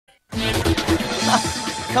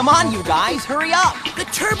Come on, you guys, hurry up! The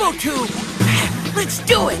turbo tube! Let's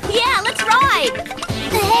do it! Yeah, let's ride!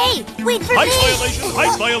 Hey, wait for me! Height violation!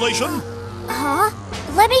 Height violation! Huh?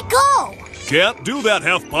 Let me go! Can't do that,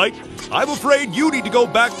 Half-Pipe. I'm afraid you need to go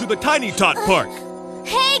back to the Tiny Tot Park.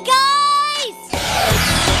 Hey, guys!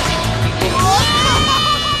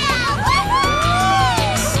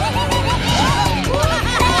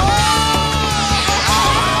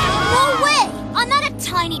 No way! I'm not a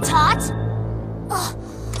Tiny Tot!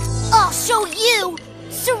 I'll show you!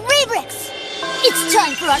 Cerebrix! It's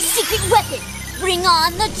time for our secret weapon! Bring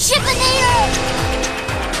on the Chipinator!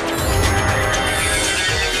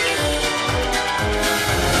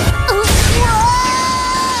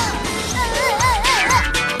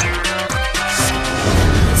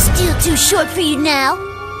 Still too short for you now?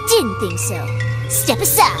 Didn't think so. Step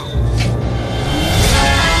aside.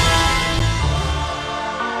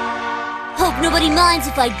 Hope nobody minds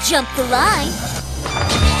if I jump the line.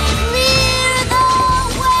 Clear the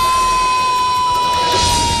way!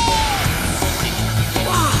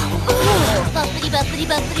 Wow! Bumpity bumpity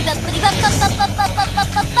bumpity bumpity bump bump bump bump bump bump bump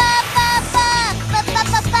bump bump bump bump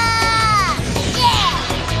bump. Yeah!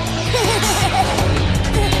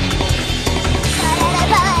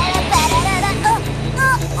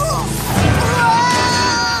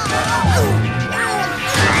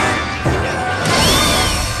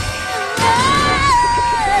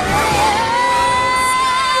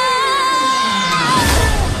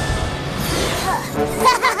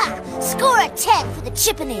 Score a 10 for the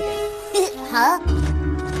Chipinator. Huh?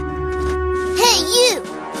 Hey, you!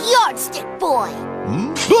 Yardstick boy!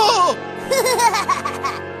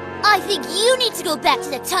 I think you need to go back to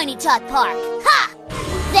the Tiny Tot Park. Ha!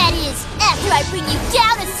 That is, after I bring you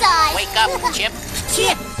down a size. Wake up, Chip.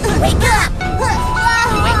 Chip, wake up!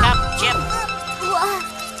 Wake up, Chip.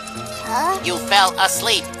 Huh? You fell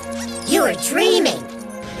asleep. You were dreaming!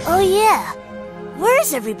 Oh, yeah.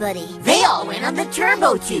 Where's everybody? They all went on the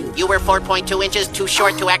turbo tube! You were 4.2 inches too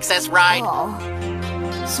short to access ride. Oh.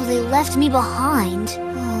 So they left me behind.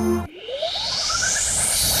 In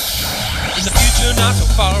the future, not so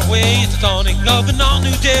far away, it's the dawning of an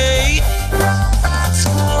all-new day. Robots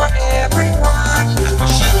for everyone.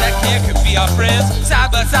 Machines that care could be our friends,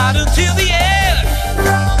 side by side until the end.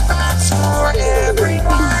 Robots for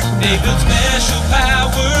everyone. They build special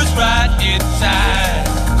powers right inside.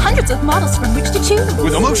 Hundreds of models from which to choose.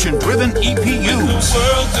 With emotion-driven The EPUs.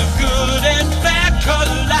 worlds of good and bad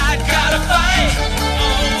collide, gotta fight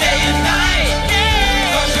all day and night.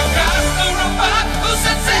 Yeah, 'cause you got a robot who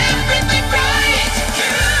sets everything right.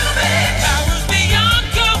 Cubix, powers beyond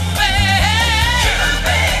compare.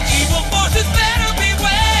 Cubix, evil forces better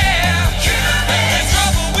beware. Cubix, in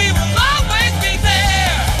trouble we will always be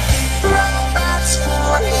there. Robots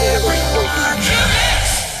for everyone. Cubix.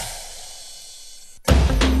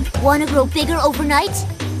 Wanna grow bigger overnight?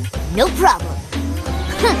 No problem.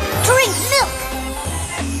 Drink milk!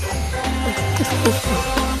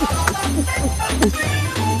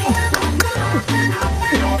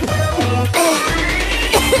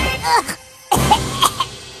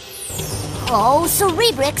 Oh,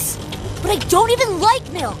 Cerebrix! But I don't even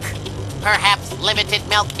like milk! Perhaps limited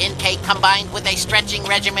milk intake combined with a stretching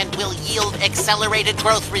regimen will yield accelerated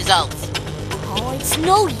growth results. Oh, it's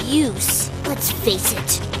no use. Let's face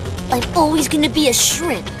it. I'm always gonna be a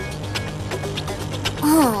shrimp.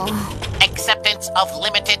 Oh. Acceptance of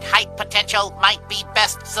limited height potential might be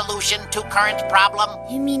best solution to current problem.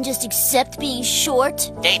 You mean just accept being short?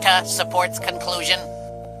 Data supports conclusion.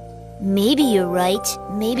 Maybe you're right.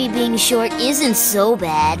 Maybe being short isn't so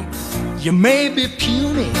bad. You may be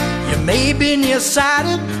puny, you may be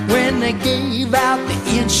nearsighted. When they gave out the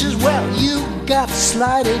inches, well, you got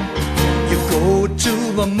slighted. You go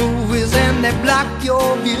to the movies and they block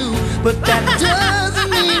your view, but that doesn't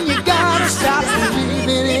mean you gotta stop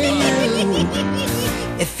believing in you.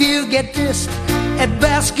 If you get dissed at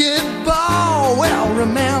basketball, well,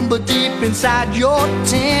 remember deep inside you're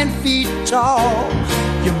 10 feet tall.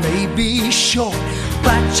 You may be short,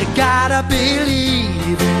 but you gotta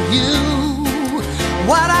believe in you.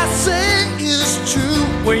 What I say is true.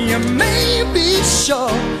 Well, you may be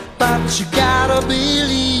short, but you gotta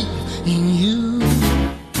believe in you.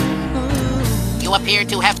 You appear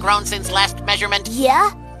to have grown since last measurement.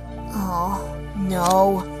 Yeah? Oh,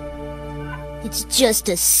 no. It's just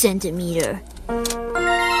a centimeter.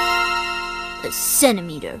 A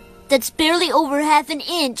centimeter. That's barely over half an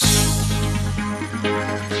inch.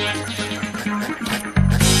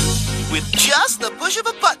 With just the push of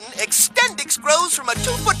a button, Extendix grows from a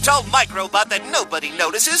 2-foot-tall microbot that nobody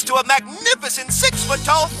notices to a magnificent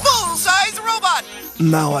 6-foot-tall full-size robot.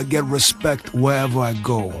 Now I get respect wherever I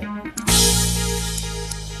go.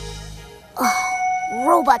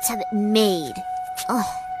 robots have it made.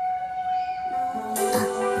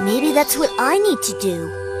 Maybe that's what I need to do.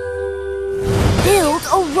 Build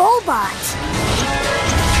a robot.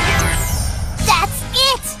 That's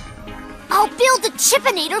it! I'll build a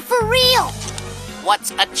Chipinator for real.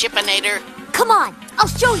 What's a Chipinator? Come on, I'll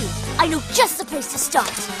show you. I know just the place to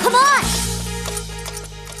start. Come on!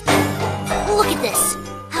 Look at this.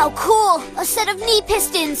 How cool! A set of knee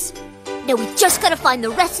pistons. Now we just gotta find the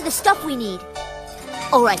rest of the stuff we need.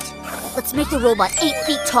 All right, let's make the robot 8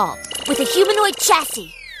 feet tall with a humanoid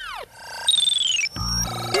chassis.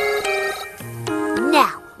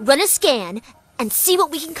 Now, run a scan and see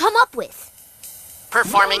what we can come up with.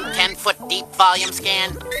 Performing 10-foot deep volume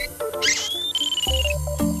scan.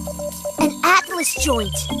 An atlas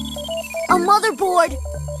joint. A motherboard.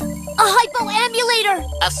 A hypoambulator.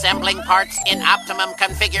 Assembling parts in optimum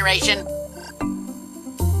configuration.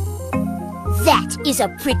 That is a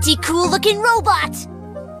pretty cool-looking robot.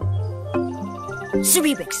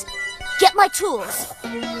 Cerebrix, get my tools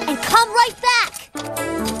and come right back.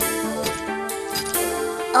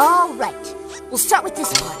 All right, we'll start with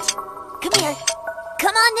this part. Come here.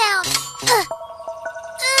 Come on down.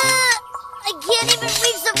 I can't even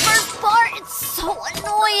reach the first part. It's so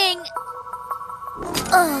annoying.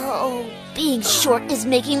 Oh, being short is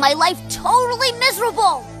making my life totally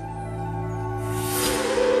miserable.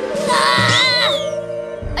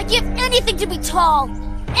 I'd give anything to be tall.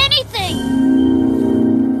 Anything.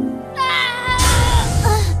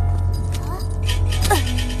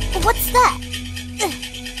 What's that?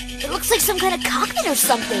 It looks like some kind of cockpit or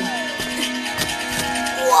something.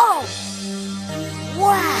 Whoa!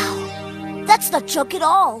 Wow! That's not junk at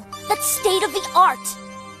all. That's state of the art.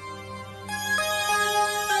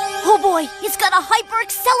 Oh boy, it's got a hyper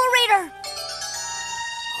accelerator.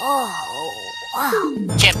 Oh, wow.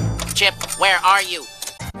 Chip, where are you?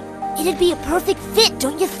 It'd be a perfect fit,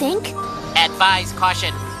 don't you think? Advise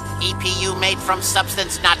caution. EPU made from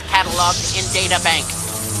substance not cataloged in databank.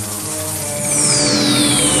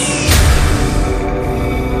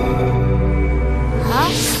 Huh?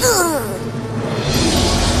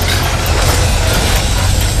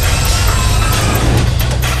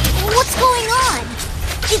 What's going on?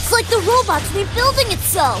 It's like the robot's rebuilding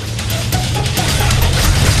itself.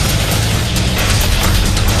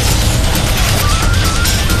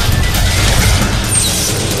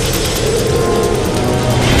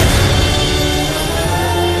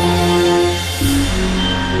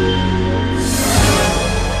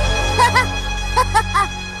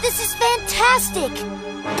 This is fantastic!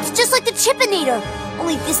 It's just like the Chipinator,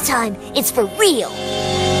 only this time it's for real.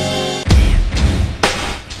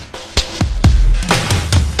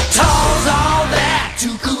 Tall's all that,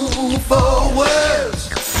 too cool for words.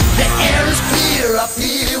 The air is clear up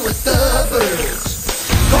here with the birds.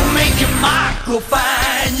 Gonna make your Michael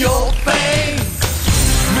find your fame.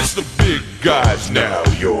 Mr. Big Guy's now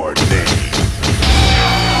your name.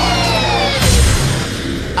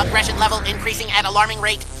 Aggression level increasing at alarming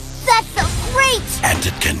rate. That felt great! And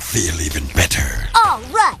it can feel even better. All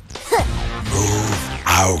right. Move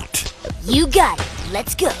out. You got it.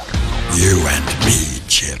 Let's go. You and me,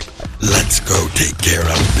 Chip. Let's go take care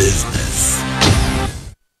of business.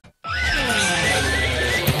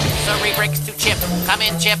 Cerebrix to Chip. Come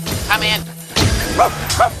in, Chip. Come in.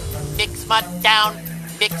 Big Smut down.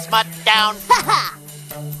 Big Smut down. Ha-ha!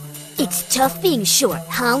 It's tough being short,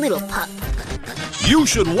 huh, little pup? You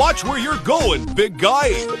should watch where you're going, big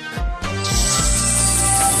guy.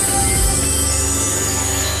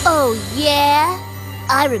 Oh, yeah?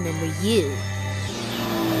 I remember you.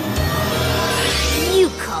 You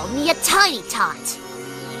called me a tiny tot.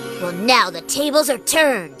 Well, now the tables are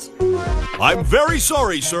turned. I'm very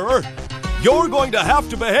sorry, sir. You're going to have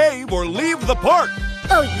to behave or leave the park.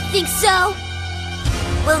 Oh, you think so?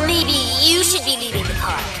 Well, maybe you should be leaving the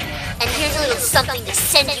park. And here's a little something to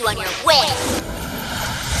send you on your way.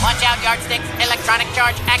 Watch out, yardsticks. Electronic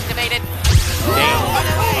charge activated.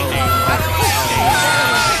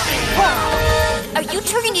 Are you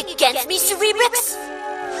turning against me, Cerebrix?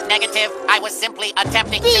 Negative. I was simply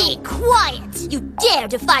attempting Be to... quiet! You dare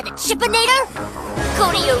defy the Chipinator?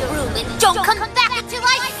 Go to your room and don't come back until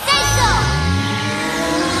I say so!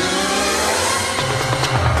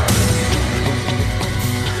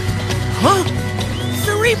 Huh?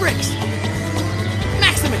 Cerebrix!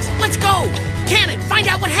 Maximus, let's go! Cannon, find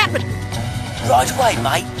out what happened! Right away,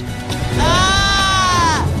 mate.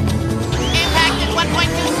 Ah! Impact in 1.2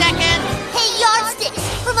 seconds. Hey, yardsticks!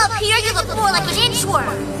 From up here, you look more like an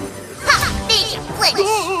inchworm! Ha! Made you flinch!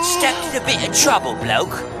 Stepped in a bit of trouble,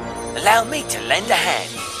 bloke. Allow me to lend a hand.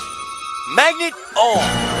 Magnet on.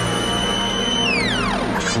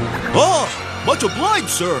 Oh, Much obliged,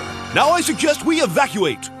 sir. Now I suggest we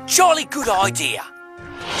evacuate. Jolly good idea.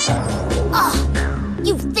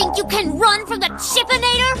 You think you can run from the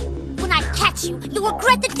Chipinator? When I catch you, you'll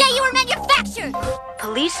regret the day you were manufactured!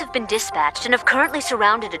 Police have been dispatched and have currently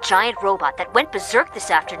surrounded a giant robot that went berserk this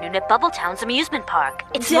afternoon at Bubbletown's amusement park.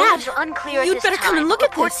 Its Dad, motives are unclear at you'd this better time. come and look at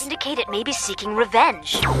Reports this. indicate it may be seeking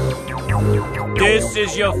revenge. This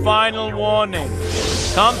is your final warning.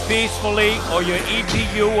 Come peacefully or your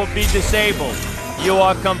EPU will be disabled. You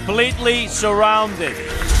are completely surrounded.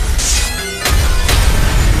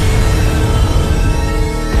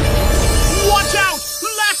 Watch out!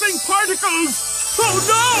 Laughing particles! Oh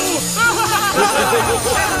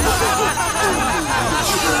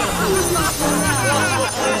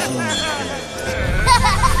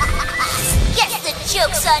Guess the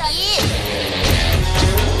joke's on you!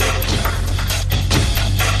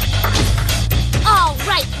 All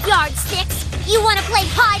right, yardsticks! You want to play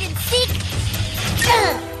hide and seek? 1,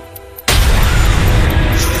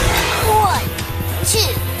 2,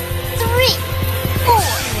 3, 4,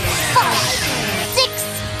 5, 6.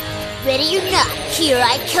 Ready or not, here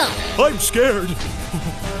I come. I'm scared.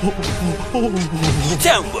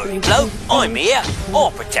 Don't worry, bloke. I'm here.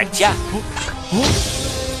 I'll protect ya.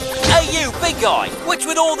 Hey, you, big guy. What's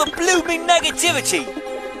with all the blooming negativity?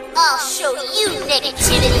 I'll show you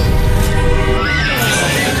negativity.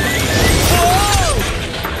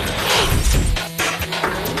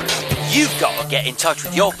 You've got to get in touch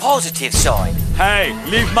with your positive side. Hey,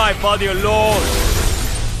 leave my body alone.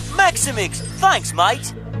 Maximix, thanks,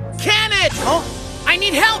 mate. Can it? Huh? I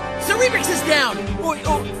need help! Cerebrix is down!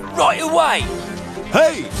 Right away!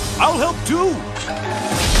 Hey, I'll help too!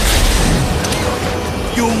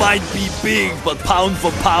 You might be big, but pound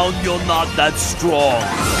for pound, you're not that strong.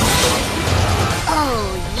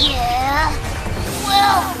 Oh, yeah?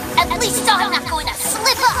 Well, at least I'm not going to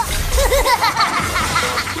slip up!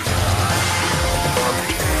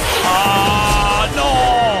 No!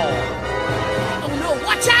 Oh no,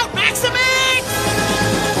 watch out, Maximix!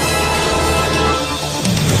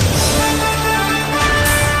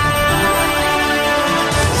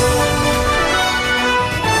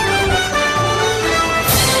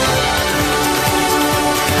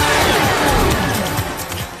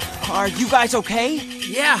 Are you guys okay?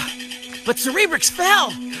 Yeah, but Cerebrix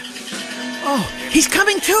fell. Oh, he's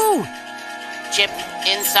coming too. Chip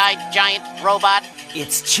inside giant robot.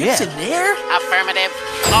 It's Chip. In there? Affirmative.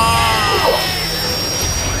 Oh!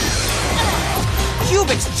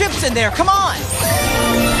 Cubix, Chip's in there, come on!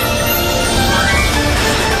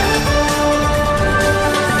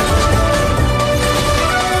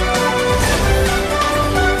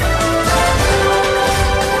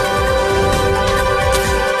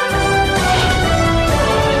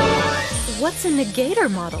 What's a negator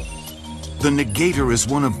model? The Negator is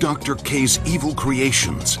one of Dr. K's evil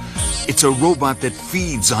creations. It's a robot that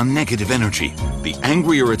feeds on negative energy. The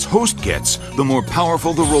angrier its host gets, the more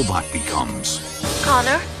powerful the robot becomes.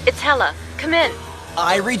 Connor, it's Hella. Come in.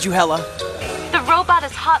 I read you, Hella. The robot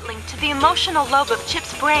is hot linked to the emotional lobe of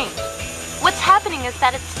Chip's brain. What's happening is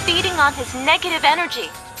that it's feeding on his negative energy.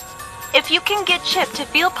 If you can get Chip to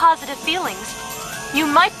feel positive feelings, you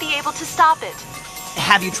might be able to stop it.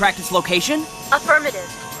 Have you tracked its location? Affirmative.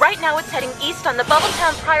 Right now it's heading east on the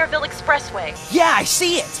Bubbletown-Pryorville Expressway. Yeah, I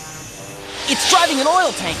see it. It's driving an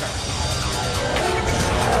oil tanker.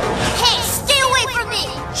 Hey, stay away from me!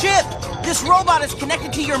 Chip, this robot is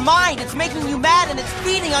connected to your mind. It's making you mad and it's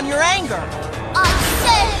feeding on your anger. I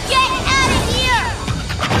said get out of here!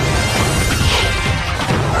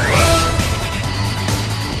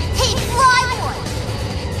 Hey, Flyboy!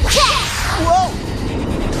 Catch! Whoa!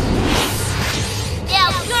 Now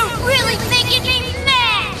you're really making me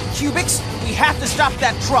mad! Cubix, we have to stop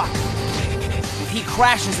that truck. If he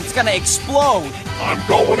crashes, it's gonna explode. I'm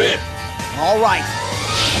going in. All right.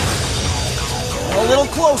 A little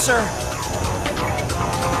closer.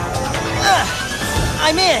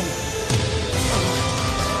 I'm in.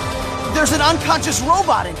 There's an unconscious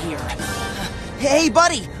robot in here. Hey,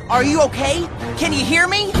 buddy, are you okay? Can you hear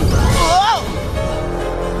me? Whoa!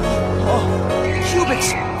 Oh,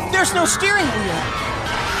 Cubix, there's no steering wheel.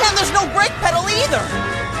 And there's no brake pedal either.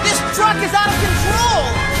 This truck is out of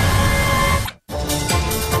control.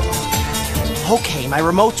 Okay, my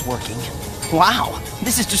remote's working. Wow,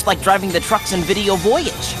 this is just like driving the trucks in Video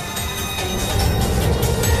Voyage.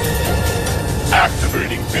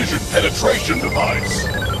 Activating vision penetration device.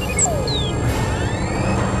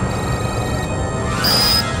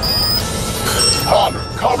 Connor,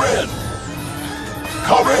 come in.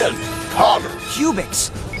 Come in, Connor. Cubix.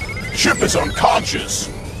 Chip is unconscious.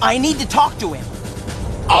 I need to talk to him.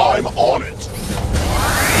 I'm on it.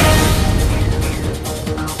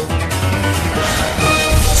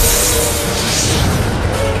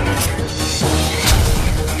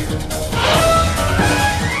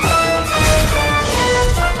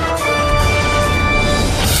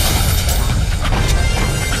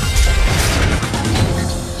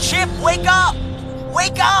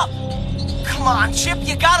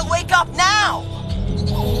 You gotta wake up now!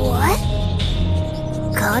 What?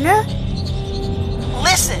 Connor?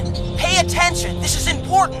 Listen, pay attention. This is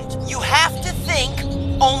important. You have to think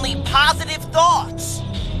only positive thoughts.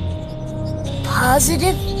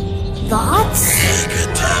 Positive thoughts?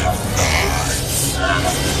 Negative thoughts.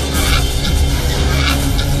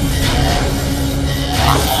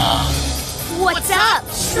 What's up,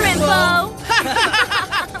 Shrimpo?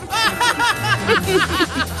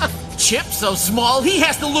 Chip's so small, he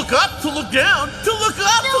has to look up, to look down, to look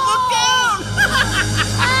up, to look down!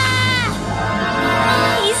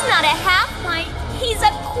 He's not a half pint. He's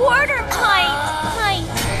a quarter pint.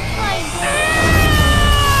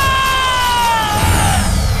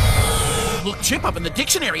 Look Chip up in the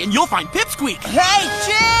dictionary and you'll find Pipsqueak. Hey,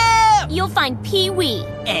 Chip! You'll find Pee-wee.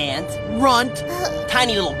 And Runt,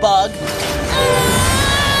 tiny little bug.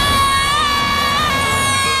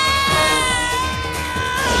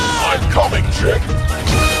 I'm coming, Chip.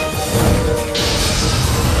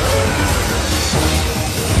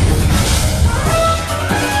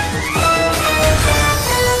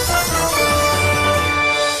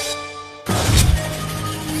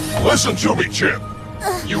 Listen to me, Chip.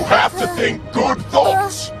 You have to think good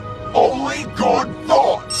thoughts. Only good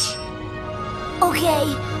thoughts.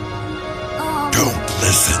 Okay. Don't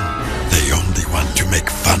listen. They only want to make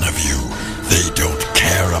fun of you. They don't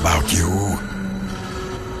care about you.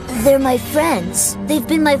 They're my friends. They've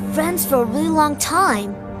been my friends for a really long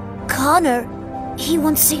time. Connor, he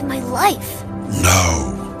once saved my life.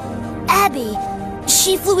 No. Abby,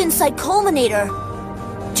 she flew inside Culminator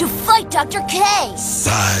to fight Dr. K.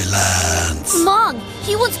 Silence. Mom,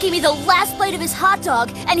 he once gave me the last bite of his hot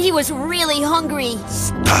dog, and he was really hungry.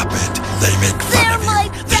 Stop it. They make fun of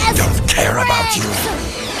you. They don't care about you.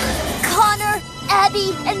 Connor,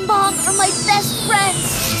 Abby, and Mom are my best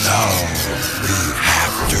friends. No. We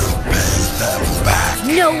have to pay them back.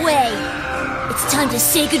 No way. It's time to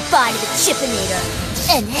say goodbye to the Chipinator.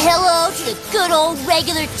 And hello to the good old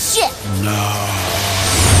regular Chip. No.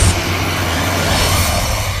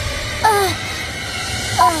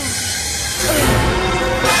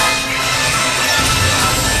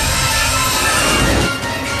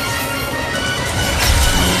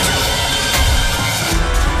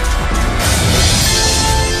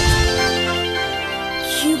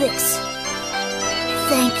 Cubix,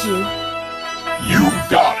 thank you. You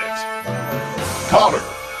got it. Connor,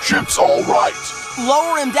 Chip's all right.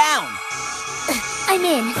 Lower him down. I'm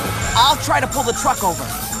in. I'll try to pull the truck over.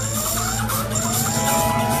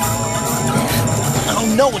 Oh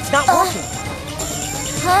no, it's not working.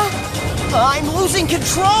 Huh? I'm losing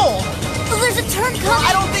control. There's a turn coming.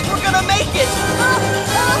 I don't think we're gonna make it.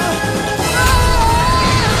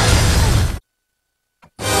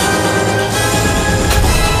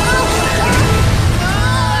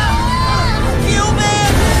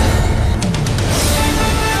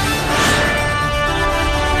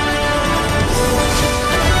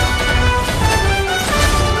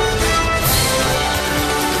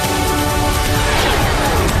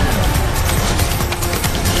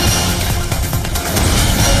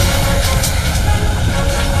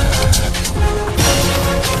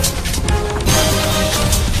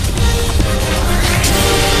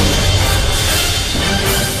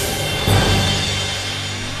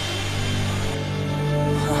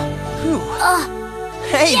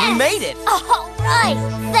 Hey, yes! we made it! All right!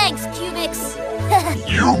 Thanks, Cubix!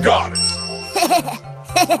 You got it!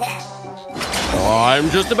 I'm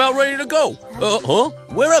just about ready to go. Huh?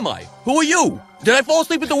 Where am I? Who are you? Did I fall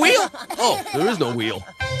asleep at the wheel? Oh, there is no wheel.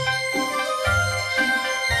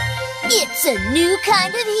 It's a new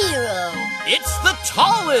kind of hero! It's the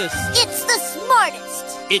tallest! It's the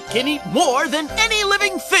smartest! It can eat more than any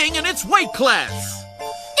living thing in its weight class!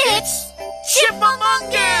 It's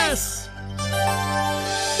Chipamungus!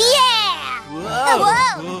 Yeah!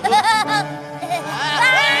 Whoa.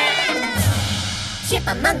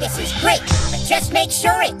 Chipamungus is great, but just make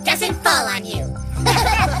sure it doesn't fall on you.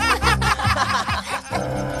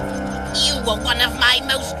 You were one of my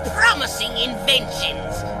most promising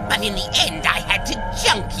inventions, but in the end I had to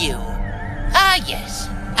junk you. Ah, yes,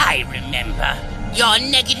 I remember. Your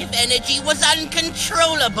negative energy was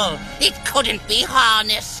uncontrollable. It couldn't be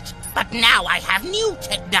harnessed. But now I have new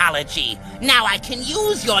technology. Now I can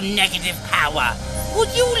use your negative power.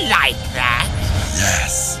 Would you like that?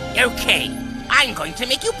 Yes. Okay, I'm going to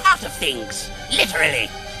make you part of things. Literally.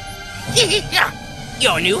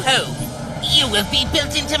 Your new home. You will be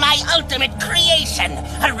built into my ultimate creation.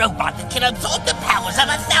 A robot that can absorb the powers of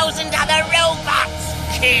 1,000 other robots.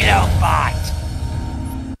 Kilobot.